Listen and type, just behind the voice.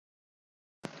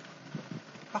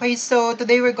Okay, so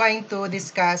today we're going to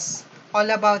discuss all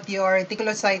about your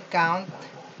reticulocyte count,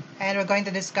 and we're going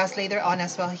to discuss later on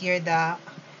as well here the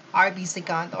RBC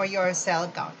count or your cell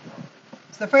count.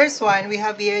 So the first one, we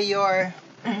have here your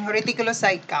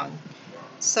reticulocyte count.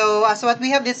 So as what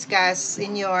we have discussed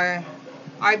in your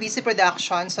RBC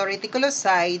production, so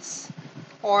reticulocytes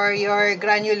or your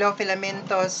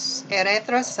granulofilamentous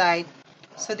erythrocyte.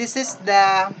 So this is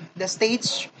the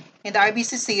stage in the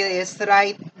RBC series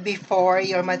right before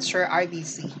your mature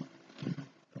RBC.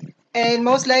 And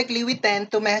most likely, we tend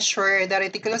to measure the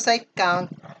reticulocyte count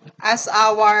as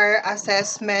our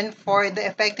assessment for the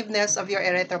effectiveness of your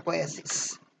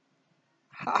erythropoiesis.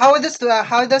 How does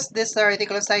this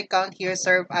reticulocyte count here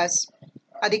serve as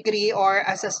a degree or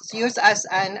as used as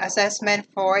an assessment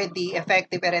for the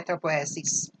effective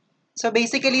erythropoiesis? So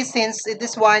basically, since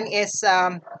this one is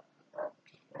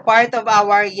part of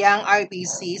our young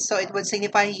RBC, so it would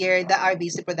signify here the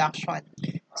RBC production.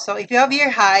 So if you have your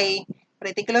high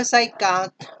reticulocyte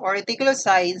count or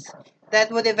reticulocytes, that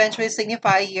would eventually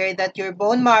signify here that your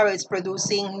bone marrow is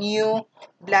producing new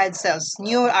blood cells,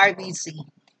 new RBC.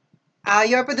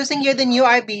 You're producing here the new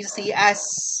RBC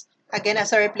as, again,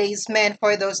 as a replacement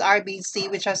for those RBC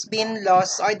which has been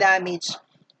lost or damaged,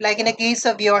 like in the case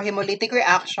of your hemolytic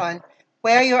reaction,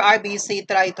 where your RBC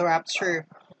tried to rupture.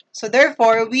 So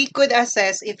therefore, we could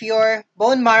assess if your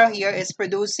bone marrow here is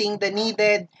producing the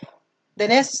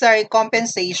necessary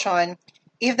compensation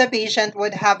if the patient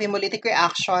would have hemolytic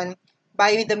reaction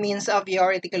by the means of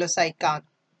your reticulocyte count.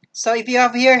 So if you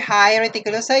have here high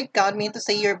reticulocyte count, mean to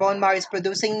say your bone marrow is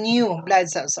producing new blood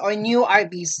cells or new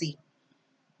RBC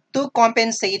to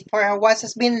compensate for what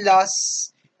has been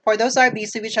lost, for those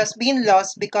RBC which has been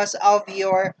lost because of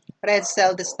your red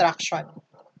cell destruction.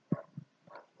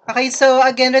 Okay, so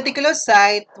again,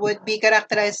 reticulocyte would be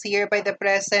characterized here by the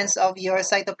presence of your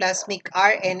cytoplasmic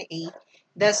RNA.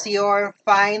 That's your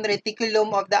fine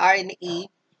reticulum of the RNA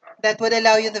that would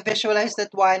allow you to visualize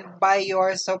that one by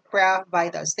your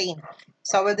supravital stain.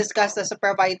 So we'll discuss the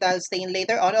supravital stain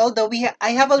later on, although I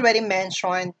have already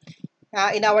mentioned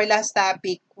in our last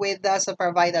topic with the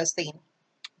supravital stain.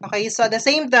 Okay, so at the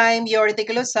same time, your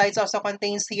reticulocytes also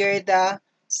contains here the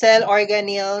cell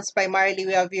organelles. Primarily,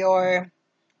 we have your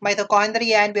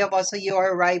mitochondria and we have also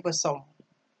your ribosome.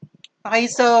 Okay,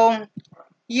 so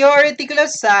your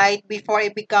reticulocyte, before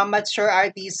it become mature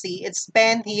RBC, it's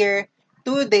spent here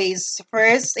 2 days,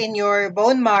 first in your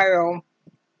bone marrow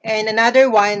and another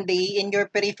 1 day in your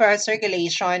peripheral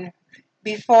circulation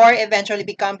before eventually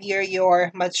become here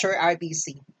your mature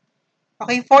RBC.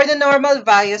 Okay, for the normal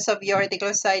values of your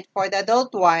reticulocyte for the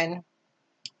adult one,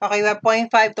 okay, we have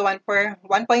 0.5 to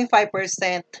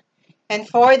 1.5%. And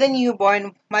for the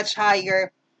newborn, much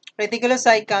higher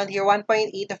reticulocyte count here,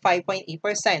 1.8 to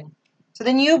 5.8%. So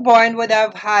the newborn would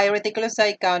have high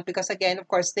reticulocyte count because, again, of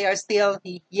course, they are still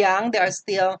young, they are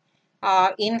still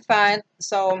infant,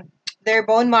 so their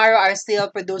bone marrow are still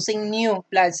producing new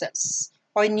blood cells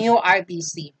or new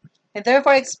RBC. And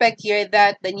therefore, expect here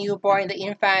that the newborn, the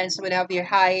infants, would have your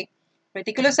high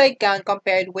reticulocyte count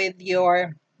compared with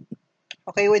your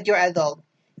adult.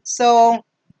 So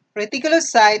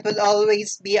reticulocyte will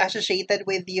always be associated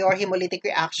with your hemolytic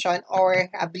reaction or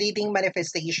a bleeding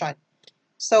manifestation.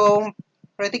 So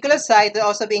reticulocyte will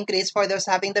also be increased for those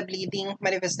having the bleeding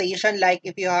manifestation, like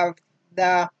if you have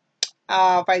the,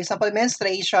 for example,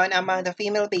 menstruation among the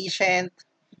female patient.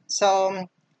 So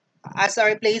as a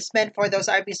replacement for those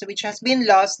RBC which has been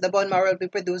lost, the bone marrow will be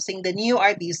producing the new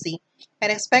RBC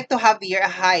and expect to have here a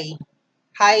high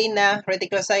na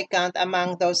reticulocyte count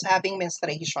among those having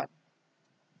menstruation.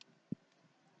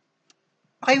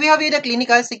 Okay, we have here the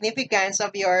clinical significance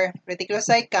of your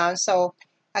reticulocyte count. So,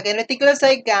 again,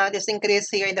 reticulocyte count is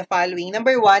increased here in the following.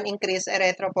 Number one, increased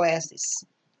erythropoiesis.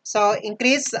 So,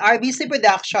 increased RBC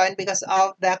production because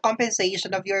of the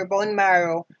compensation of your bone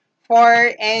marrow for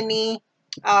any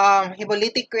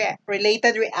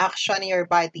hemolytic-related reaction in your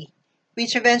body,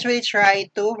 which eventually try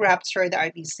to rupture the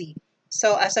RBC.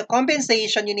 So, as a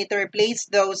compensation, you need to replace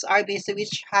those RBC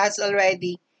which has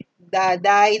already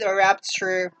died or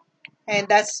ruptured, and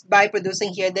that's by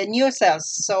producing here the new cells.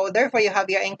 So therefore, you have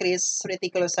your increased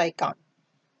reticulocyte count.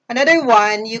 Another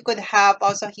one, you could have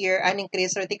also here an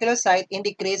increased reticulocyte in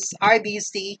decreased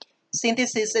RBC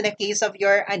synthesis in the case of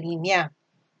your anemia.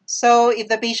 So if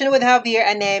the patient would have here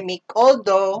anemic,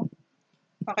 although,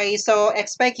 okay, so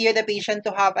expect here the patient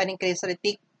to have an increased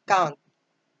retic count.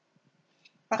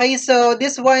 Okay, so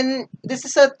this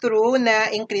is a true na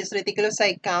increased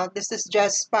reticulocyte count. This is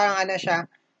just parang ano siya,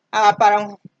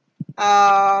 parang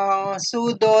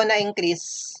pseudo na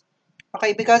increase.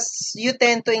 Okay, because you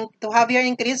tend to have your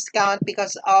increased count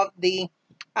because of the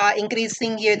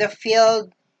increasing here the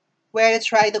field where you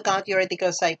try to count your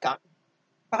reticulocyte count.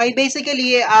 Okay,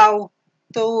 basically,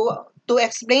 to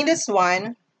explain this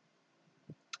one,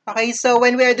 okay, so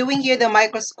when we are doing here the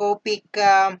microscopic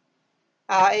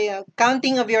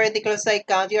counting of your reticulocyte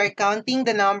count, you are counting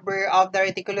the number of the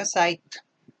reticulocyte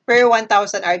per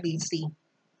 1,000 RBC.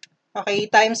 Okay,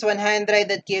 times 100,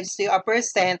 that gives you a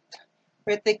percent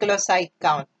reticulocyte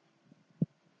count.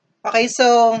 Okay,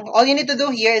 so all you need to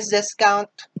do here is just count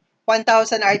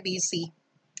 1,000 RBC.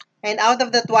 And out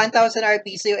of that 1,000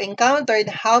 RBC you encountered,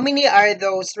 how many are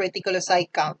those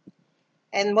reticulocyte count?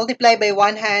 And multiply by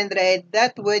 100,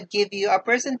 that would give you a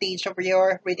percentage of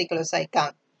your reticulocyte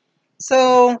count.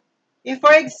 So, if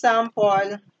for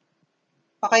example,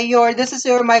 okay, this is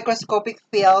your microscopic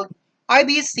field,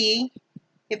 RBC,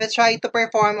 if you try to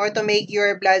perform or to make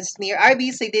your blood smear,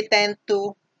 RBC, they tend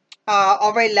to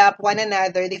overlap one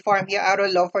another. They form here a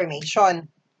rouleau formation.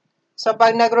 So,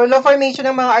 pag nag-rouleau formation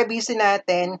ng mga RBC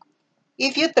natin,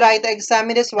 if you try to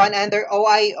examine this one under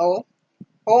OIO,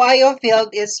 OIO field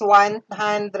is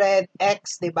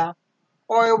 100x, diba?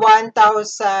 Or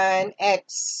 1000x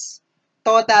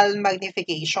total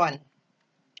magnification.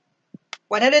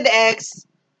 100x,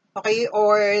 okay,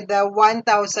 or the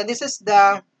 1000, this is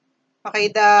the, okay,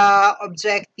 the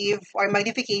objective or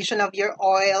magnification of your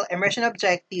oil immersion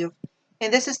objective.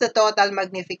 And this is the total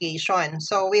magnification.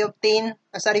 So we obtain,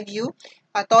 as a review,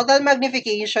 a total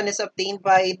magnification is obtained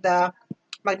by the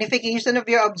magnification of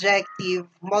your objective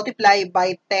multiplied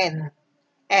by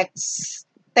 10x.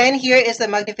 10 here is the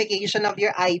magnification of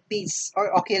your eyepiece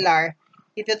or ocular.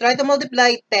 If you try to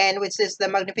multiply 10, which is the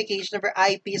magnification of your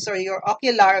eyepiece or your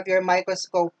ocular of your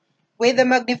microscope, with the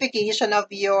magnification of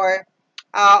your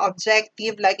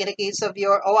objective, like in the case of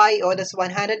your OIO, that's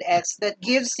 100x, that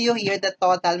gives you here the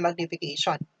total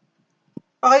magnification.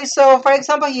 Okay, so for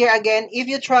example here again, if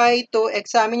you try to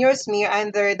examine your smear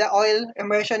under the oil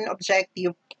immersion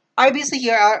objective, RBC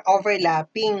here are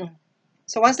overlapping.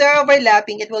 So once they're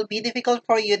overlapping, it will be difficult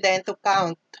for you then to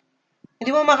count.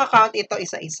 Hindi mo makakount ito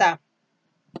isa-isa.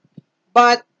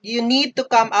 But you need to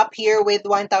come up here with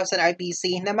 1,000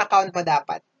 RBC na makount mo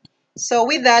dapat. So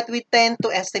with that, we tend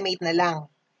to estimate na lang.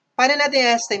 Paano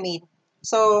natin estimate?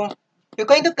 So you're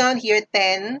going to count here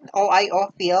 10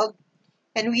 OIO field.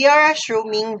 And we are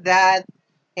assuming that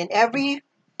in every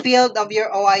field of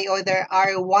your OIO, there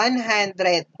are 100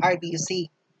 RBC.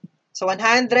 So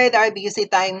 100 RBC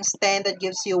times 10, that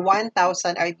gives you 1,000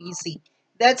 RBC.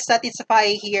 That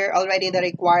satisfies here already the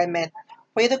requirement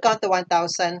for you to count the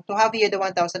 1,000, to have here the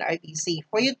 1,000 RBC,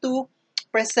 for you to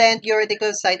present your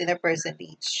reticulocyte in a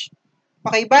percentage.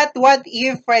 Okay, but what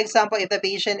if, for example, if the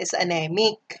patient is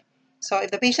anemic? So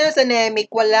if the patient is anemic,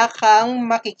 wala kang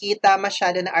makikita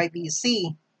masyado na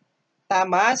RBC.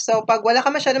 Tama? So pag wala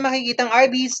ka masyado makikitang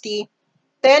RBC,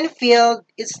 10 field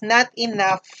is not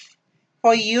enough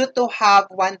for you to have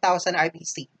 1,000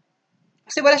 RBC.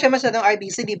 Kasi wala siya masyadong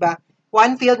RBC, di ba?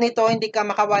 One field nito, hindi ka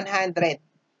maka 100.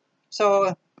 So,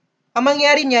 ang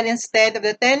mangyari niyan, instead of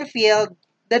the 10 field,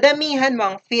 dadamihan mo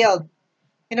ang field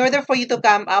in order for you to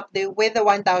come up with the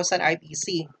 1,000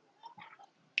 RBC.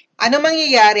 Ano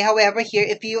mangyayari, however, here,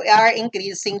 if you are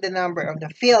increasing the number of the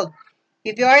field?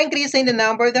 If you are increasing the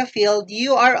number of the field,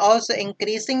 you are also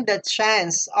increasing the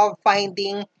chance of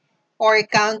finding or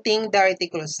counting the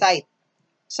reticulocyte.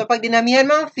 So, pag dinamihan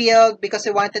mo ang field because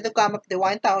you wanted to come up the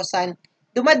 1,000,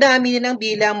 dumadami din ang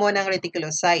bilang mo ng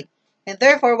reticulocyte. And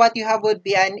therefore, what you have would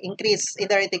be an increase in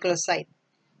the reticulocyte.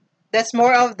 That's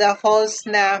more of the false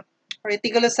na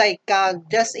reticulocyte count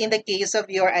just in the case of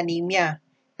your anemia.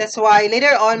 That's why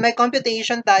later on, may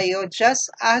computation tayo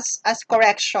just as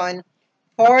correction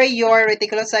for your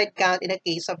reticulocyte count in the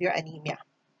case of your anemia.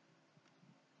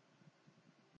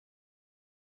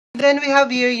 Then we have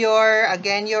here your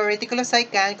reticulocyte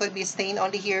count could be stained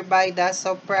only here by the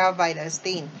supravital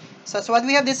stain. So as what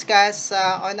we have discussed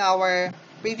on our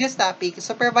previous topic,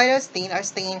 supravital stain are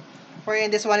stain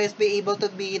wherein this one is be able to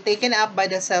be taken up by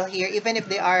the cell here even if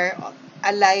they are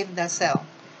alive na cell.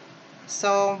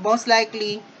 So most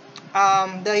likely,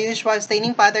 the usual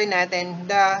staining pattern natin,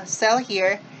 the cell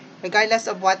here, regardless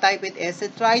of what type it is,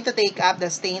 it try to take up the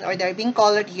stain or they're being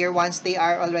colored here once they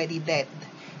are already dead.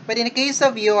 But in the case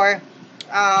of your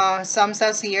some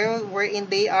cells here, wherein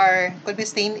they could be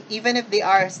stained even if they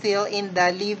are still in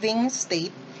the living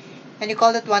state, and you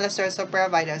call that one as your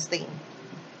supravital stain.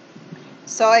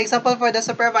 So example for the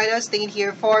supravital stain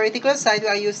here, for reticulocyte, we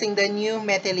are using the new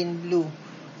methylene blue.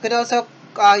 You could also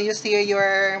use here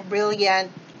your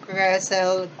brilliant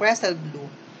crescel blue.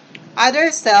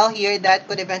 Other cell here that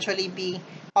could eventually be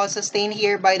also stained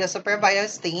here by the supravital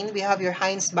stain, we have your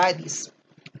Heinz bodies.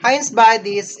 Heinz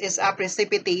bodies is a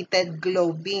precipitated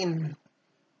globin.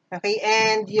 Okay,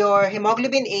 and your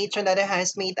hemoglobin H on the other hand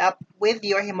is made up with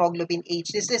your hemoglobin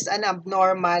H. This is an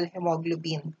abnormal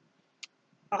hemoglobin.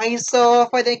 Okay, so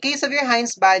for the case of your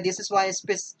Heinz bodies,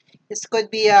 this could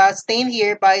be stained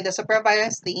here by the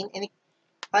supraviolent stain in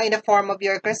the form of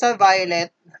your crystal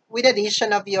violet with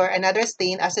addition of your another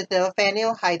stain,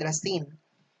 acetylphenylhydrazine.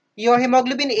 Your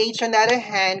hemoglobin H, on the other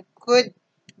hand, could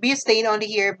be stained only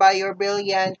here by your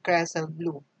brilliant crescent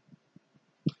blue.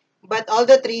 But all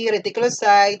the three,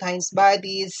 reticulocyte, Heinz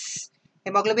bodies,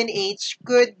 hemoglobin H,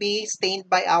 could be stained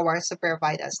by our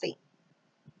supervital stain.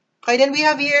 Okay, then we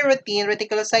have here routine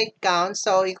reticulocyte count.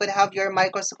 So you could have your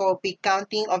microscopic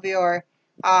counting of your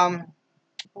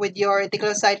with your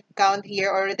reticulocyte count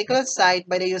here or reticulocyte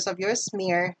by the use of your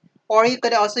smear, or you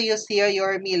could also use here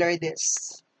your Miller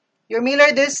disc. Your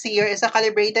Miller disc here is a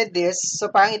calibrated disc. So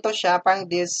parang ito siya, parang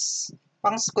disc,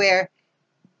 pang square,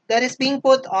 that is being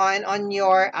put on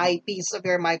your eyepiece of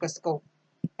your microscope.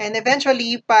 And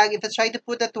eventually, if you try to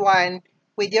put that one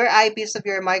with your eyepiece of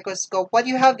your microscope, what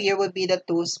you have here would be the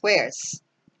two squares.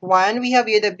 One, we have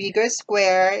here the bigger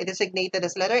square, designated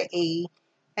as letter A.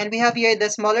 And we have here the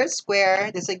smaller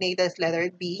square, designated as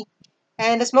letter B.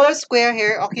 And the smaller square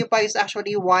here occupies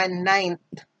actually 1/9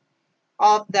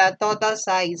 of the total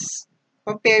size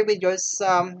compared with your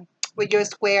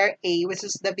square A, which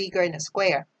is the bigger na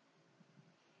square.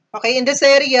 Okay, in this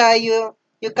area, you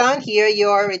count here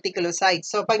your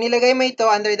reticulocytes. So, pag nilagay mo ito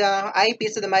under the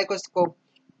eyepiece of the microscope,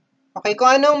 okay,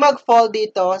 kung anong mag-fall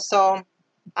dito, so,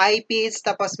 eyepiece,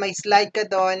 tapos may slide ka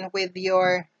doon with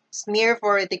your smear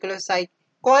for reticulocyte.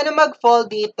 Kung ano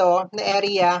mag-fall dito na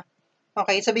area,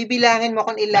 okay, so bibilangin mo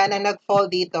kung ilan ang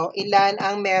nag-fall dito, ilan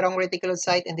ang merong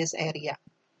reticulocyte in this area.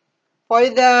 For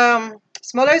the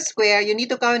smaller square, you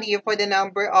need to count here for the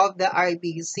number of the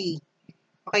RBC.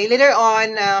 Okay, later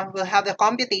on, we'll have the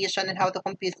computation on how to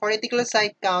compute for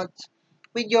reticulocyte count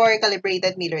with your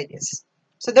calibrated Miller disc.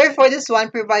 So therefore, this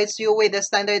one provides you with a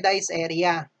standardized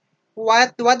area.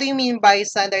 What do you mean by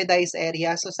standardized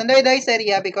area? So standardized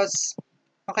area because,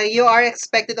 okay, you are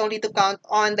expected only to count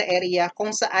on the area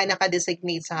kung saan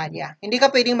naka-designate sa kanya. Hindi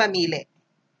ka pwedeng mamili.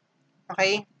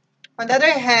 Okay? On the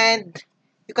other hand,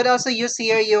 you could also use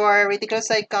here your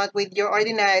reticulocyte count with your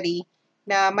ordinary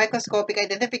na microscopic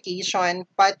identification,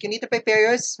 but you need to prepare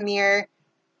your smear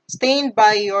stained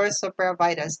by your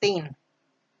supravital stain.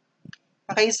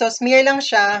 Okay, so smear lang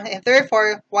siya, and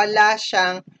therefore, wala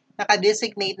siyang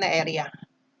naka-designate na area.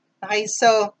 Okay,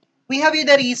 so we have here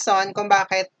the reason kung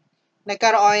bakit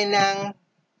nagkaroon ng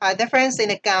difference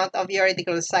in the count of your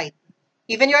reticulocyte.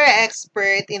 Even you're an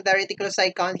expert in the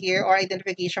reticulocyte count here or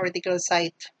identification of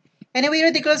reticulocyte. Anyway,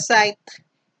 reticulocyte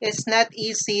is not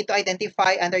easy to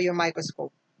identify under your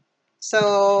microscope.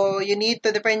 So, you need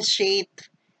to differentiate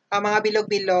ang mga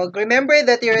bilog-bilog. Remember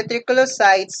that your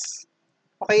reticulocytes,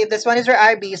 okay, if this one is your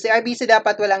RBC, RBC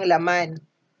dapat walang laman.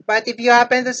 But if you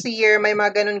happen to see here, may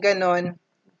mga ganon-ganon,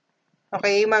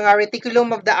 okay, mga reticulum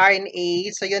of the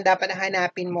RNA, so yun dapat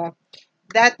hanapin mo.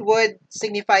 That would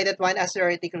signify that one as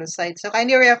your reticulocyte. So,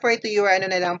 kindly refer to your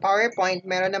PowerPoint.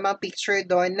 Meron namang picture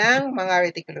doon ng mga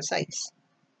reticulocytes.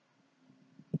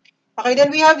 Okay,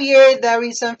 then we have here the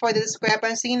reason for the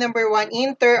discrepancy. Number one,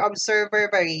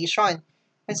 inter-observer variation.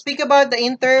 When speak about the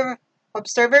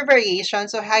inter-observer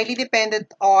variation, so highly dependent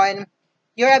on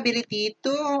your ability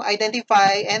to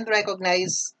identify and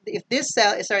recognize if this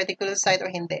cell is a reticulocyte or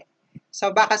hindi.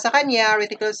 So, baka sa kanya,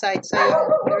 reticulocyte, so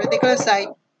yung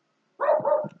reticulocyte.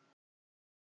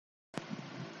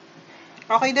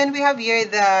 Okay, then we have here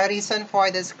the reason for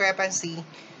the discrepancy.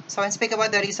 So, when speak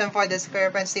about the reason for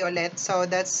discrepancy ulit, so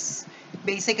that's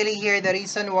basically here the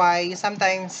reason why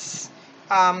sometimes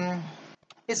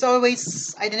it's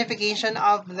always identification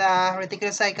of the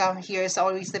reticulocyte count here is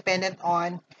always dependent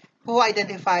on who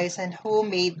identifies and who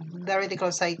made the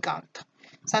reticulocyte count.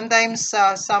 Sometimes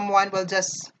someone will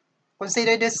just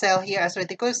consider this cell here as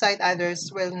reticulocyte,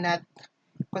 others will not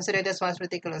consider this one as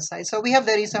reticulocyte. So we have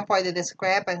the reason for the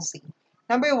discrepancy.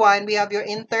 Number one, we have your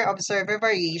inter-observer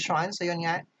variation. So yun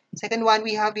nga. Second one,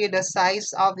 we have here the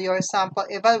size of your sample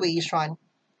evaluation.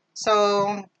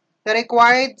 So the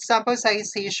required sample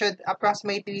size here should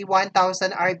approximately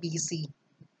 1,000 RBC.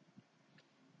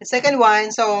 The second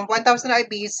one, so 1,000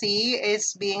 RBC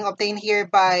is being obtained here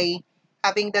by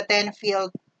having the 10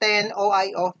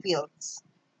 OIO fields.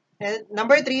 And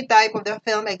number three, type of the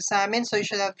film examined. So you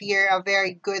should have here a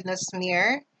very good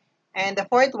smear. And the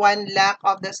fourth one, lack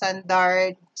of the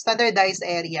standardized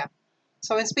area.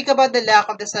 So when speak about the lack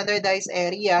of the standardized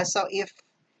area, so if,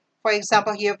 for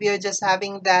example, here if you're just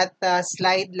having that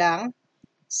slide lang,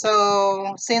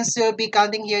 So, since you'll be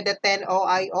counting here the 10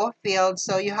 OIO fields,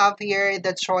 so you have here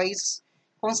the choice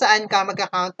kung saan ka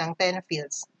mag-count ng 10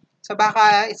 fields. So,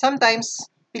 baka sometimes,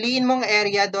 piliin mong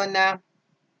area doon na,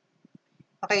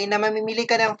 okay, na mamimili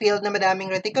ka ng field na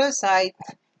madaming reticulocyte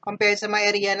compared sa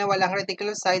mga area na walang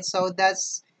reticulocyte. So,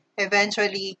 that's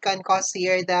eventually can cause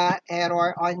here the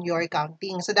error on your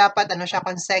counting. So, dapat ano siya,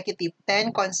 consecutive,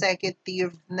 10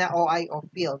 consecutive na OIO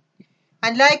field.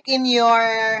 Unlike in your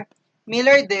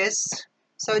Miller disc,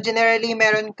 so generally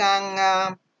meron kang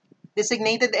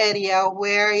designated area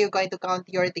where you're going to count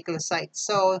your reticulocytes.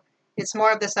 So it's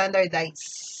more of the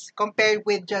standardized compared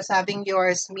with just having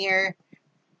your smear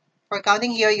for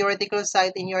counting here your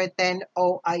reticulocyte in your 10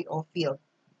 OIO field.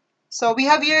 So we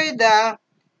have here the,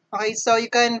 okay, so you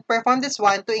can perform this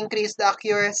one to increase the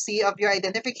accuracy of your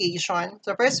identification.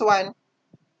 So first one,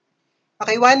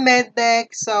 okay, one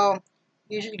medtech. So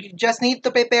you just need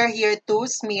to prepare here 2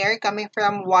 smear coming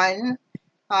from one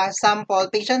sample,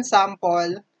 patient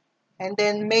sample, and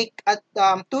then make a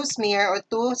 2 smear or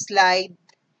 2 slide.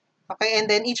 Okay, and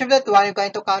then each of that one, you're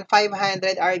going to count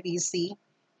 500 RBC.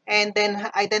 And then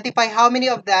identify how many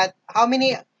of that, how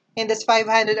many in this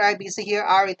 500 RBC here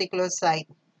are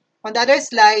reticulocyte. On the other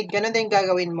slide, ganun din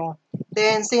gagawin mo.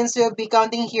 Then, since you'll be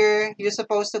counting here, you're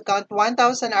supposed to count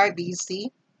 1,000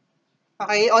 RBC.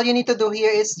 Okay, all you need to do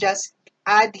here is just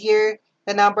add here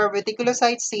the number of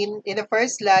reticulocytes seen in the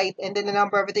first slide and then the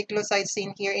number of reticulocytes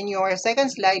seen here in your second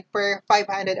slide per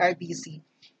 500 RBC.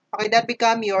 Okay, that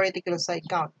become your reticulocyte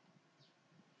count.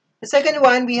 The second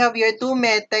one, we have here 2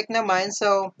 medtech naman.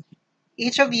 So,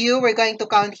 each of you, we're going to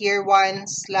count here one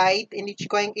slide and each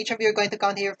of you are going to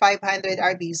count here 500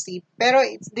 RBC. Pero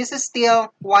this is still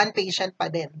one patient pa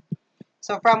din.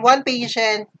 So, from one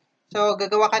patient, so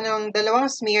gagawa ka ng dalawang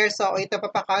smear. So, ito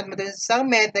papakount mo dun sa isang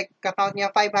medtech, kakount niya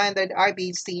 500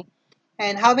 RBC.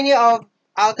 And how many of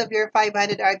out of your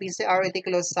 500 RBC are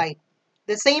reticulocyte?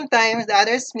 The same time, the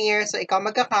other smear, so ikaw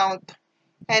magka-count.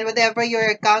 And whatever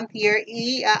your count here,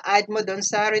 i-add mo dun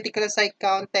sa reticulocyte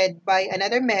counted by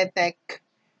another medtech,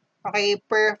 okay,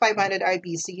 per 500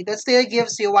 RBC. That still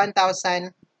gives you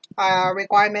 1,000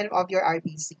 requirement of your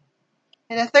RBC.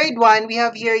 And the third one, we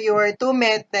have here your 2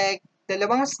 medtech,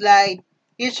 dalawang slide.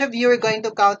 Each of you are going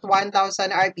to count 1,000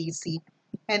 RBC.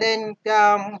 And then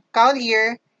count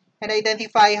here and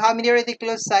identify how many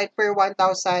reticulocyte per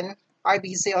 1,000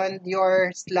 RBC on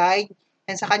your slide.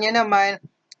 And sa kanya naman,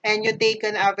 and you take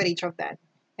an average of that.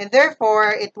 And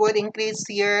therefore, it would increase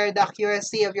here the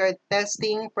accuracy of your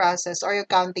testing process or your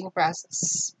counting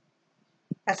process.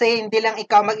 Kasi hindi lang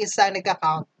ikaw mag-isa ang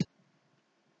nagka-count.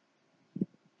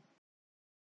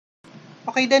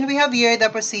 Okay, then we have here the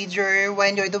procedure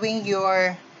when you're doing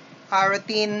your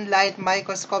routine light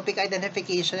microscopic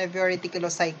identification of your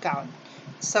reticulocyte count.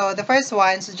 So the first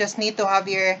one, so just need to have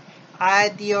your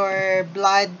add your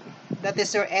blood, that is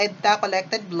your EDTA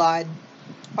collected blood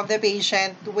of the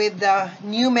patient with the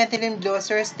new methylene blue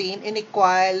stain in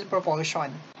equal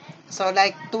proportion. So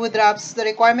like 2 drops, the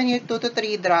requirement here 2 to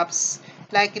 3 drops.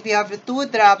 Like if you have 2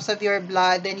 drops of your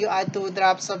blood, then you add 2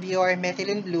 drops of your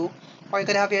methylene blue. Or you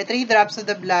could have your 3 drops of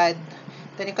the blood.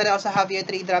 Then you could also have your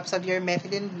 3 drops of your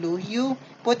methylene blue. You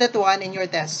put that one in your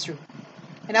test tube.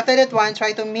 And after that one,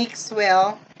 try to mix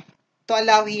well to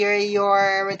allow here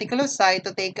your reticulocyte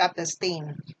to take up the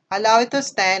stain. Allow it to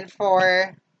stand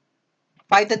for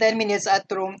 5 to 10 minutes at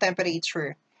room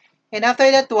temperature. And after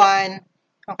that one,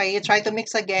 okay, you try to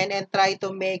mix again and try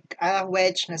to make a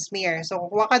wedge na smear.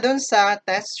 So, kuha ka dun sa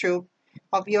test tube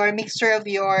of your mixture of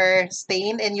your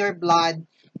stain and your blood.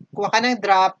 Kuha ka ng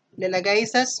drop, lalagay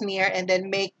sa smear, and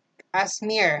then make a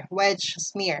smear, wedge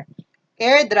smear.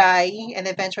 Air dry,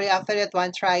 and eventually after that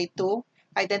one, try to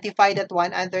identify that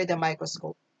one under the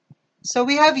microscope. So,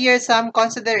 we have here some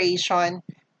consideration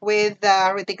with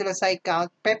the reticulocyte count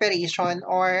preparation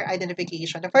or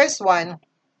identification. The first one,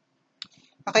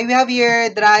 okay, we have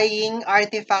here drying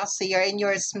artifacts here in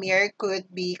your smear could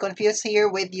be confused here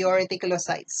with your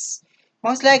reticulocytes.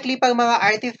 Most likely, pag mga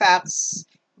artifacts,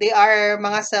 they are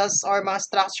mga cells or mga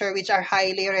structure which are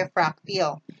highly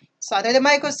refractile. So under the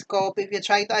microscope, if you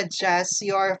try to adjust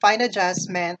your fine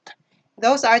adjustment,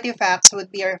 those artifacts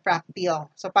would be refractile.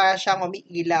 So para siyang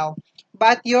umiilaw.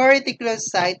 But your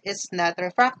reticulocyte is not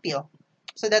refractile.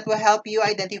 So that will help you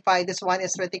identify this one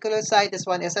is reticulocyte, this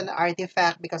one is an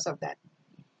artifact because of that.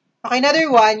 Okay,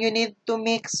 another one, you need to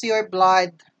mix your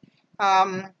blood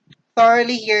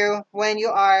thoroughly here when you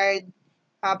are,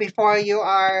 before you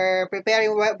are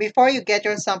preparing, before you get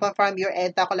your sample from your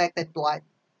EDTA collected blood.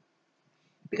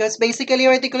 Because basically,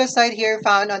 reticulocyte here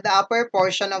found on the upper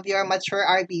portion of your mature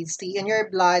RBC in your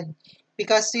blood,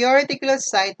 because your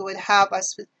reticulocyte would have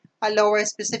a a lower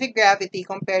specific gravity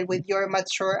compared with your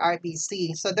mature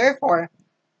RBC. So therefore,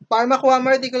 para makuha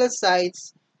mo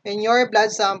reticulocytes in your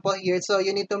blood sample here, so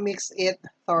you need to mix it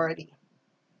thoroughly.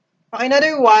 Okay,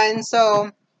 another one. So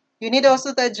you need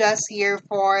also to adjust here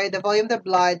for the volume of the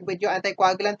blood with your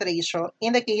anticoagulant ratio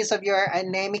in the case of your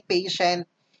anemic patient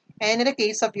and in the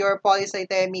case of your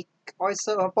polycythemic or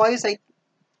so,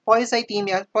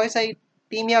 polycythemia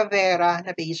vera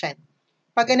na patient.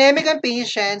 Pag anemic ang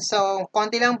patient, so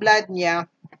konti lang blood niya.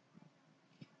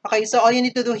 Okay, so all you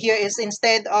need to do here is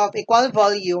instead of equal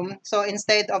volume, so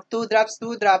instead of 2 drops,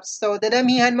 so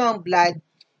dadamihan mo ang blood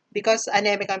because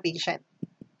anemic ang patient.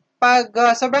 Pag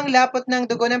sobrang lapot ng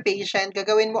dugo ng patient,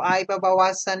 gagawin mo ay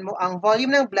babawasan mo ang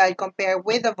volume ng blood compared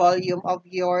with the volume of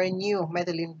your new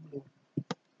methylene blue.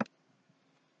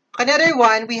 Another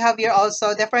one, we have here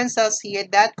also different cells here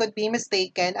that could be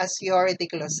mistaken as your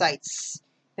reticulocytes.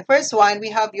 The first one, we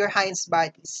have your Heinz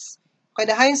bodies. Okay,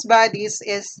 the Heinz bodies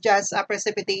is just a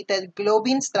precipitated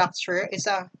globin structure. It's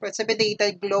a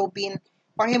precipitated globin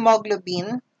or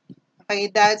hemoglobin. Okay,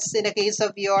 that's in the case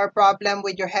of your problem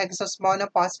with your hexose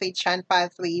monophosphate shunt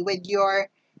pathway with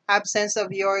your absence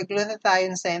of your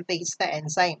glutathione synthase na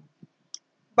enzyme.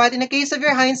 But in the case of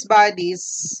your Heinz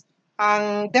bodies,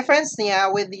 ang difference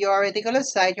niya with your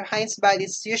reticulocyte, your Heinz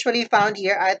bodies is usually found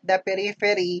here at the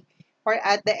periphery or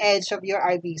at the edge of your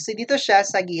RBC. Dito siya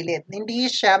sa gilid. Hindi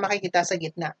siya makikita sa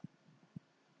gitna.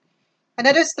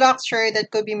 Another structure that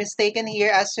could be mistaken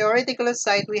here as your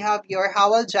reticulocyte, we have your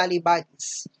Howell-Jolly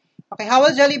bodies. Okay,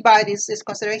 Howell-Jolly bodies is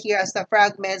considered here as the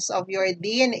fragments of your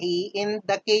DNA in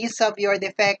the case of your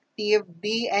defective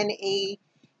DNA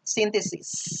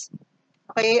synthesis.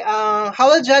 Okay,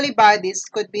 Howell-Jolly bodies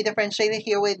could be differentiated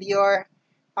here with your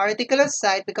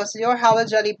reticulocyte because your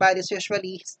Howell-Jolly bodies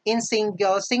usually in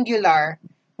singular.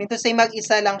 Mean to say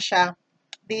mag-isa lang siya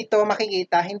dito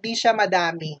makikita, hindi siya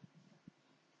madami.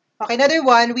 Okay, another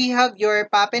one, we have your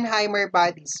Pappenheimer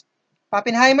bodies.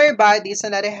 Pappenheimer bodies,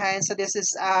 on the other hand, so this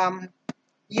is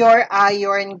your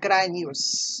iron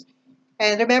granules.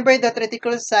 And remember that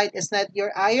reticulocyte is not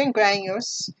your iron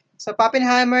granules. So,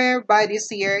 Pappenheimer bodies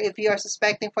here, if you are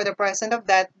suspecting for the presence of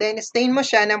that, then stain mo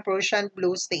siya ng Prussian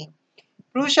blue stain.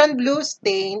 Prussian blue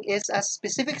stain is a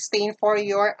specific stain for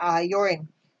your iron.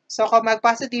 So, kung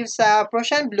mag-positive sa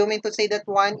Prussian blue, mean to say that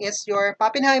one is your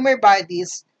Pappenheimer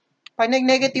bodies. Pag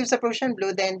nag-negative sa Prussian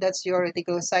blue, then that's your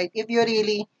reticulocyte. If you're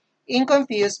really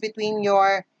confused between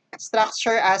your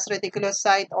structure as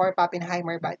reticulocyte or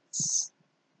Pappenheimer bodies.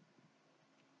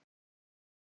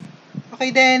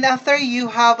 Okay, then after you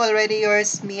have already your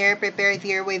smear prepared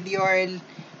here with your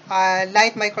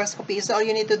light microscopy, so all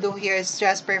you need to do here is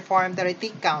just perform the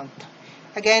retic count.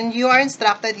 Again, you are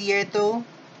instructed here to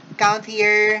count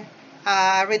here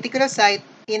reticulocyte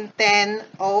in 10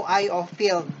 OIO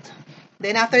field.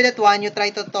 Then after that one, you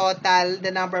try to total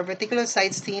the number of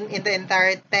reticulocytes seen in the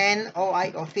entire 10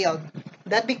 OIO field.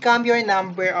 That become your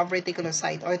number of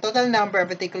reticulocyte or total number of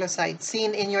reticulocytes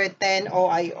seen in your 10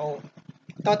 OIO.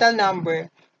 Total number,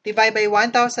 divide by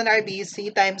 1000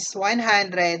 RBC times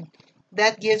 100,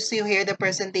 that gives you here the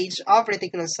percentage of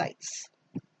reticulocytes.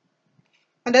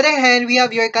 On the other hand, we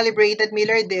have your calibrated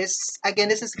Miller disc. Again,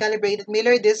 this is calibrated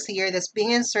Miller disc here that's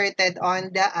being inserted on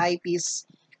the eyepiece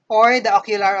or the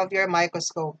ocular of your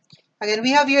microscope. Again,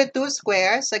 we have your two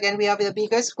squares. Again, we have the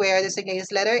bigger square, designated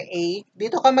as letter A.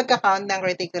 Dito ka magka-count ng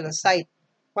reticulocyte.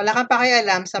 Wala kang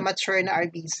pakialam sa mature na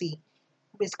RBC.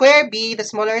 Square B, the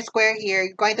smaller square here,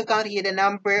 you're going to count here the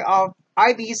number of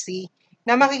RBC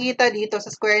na makikita dito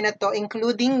sa square na to,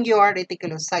 including your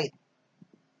reticulocyte.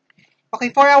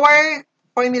 Okay, for our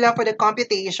formula for the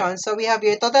computation, so we have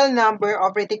your total number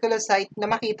of reticulocyte na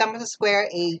makita mo sa square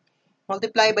A,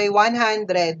 multiply by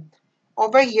 100.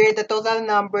 Over here, the total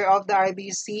number of the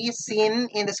RBC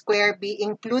seen in the square B,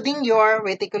 including your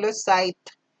reticulocyte,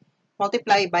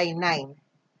 multiply by 9.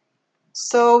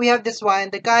 So we have this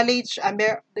one, the College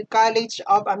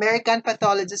of American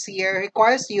Pathologists here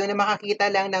requires you na makakita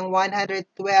lang ng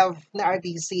 112 na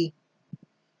RBC.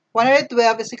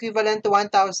 112 is equivalent to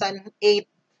 1008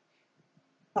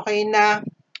 okay, na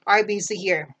RBC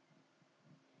here.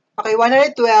 Okay,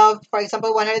 112, for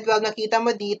example, 112 nakita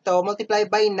mo dito, multiply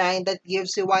by 9, that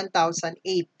gives you 1008.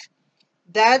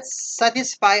 That's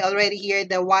satisfy already here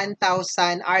the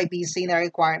 1000 RBC na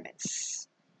requirements.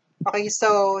 Okay,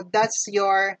 so that's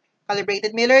your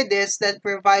calibrated Miller disc that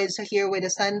provides you here with a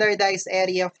standardized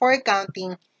area for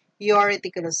counting your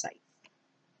reticulocytes.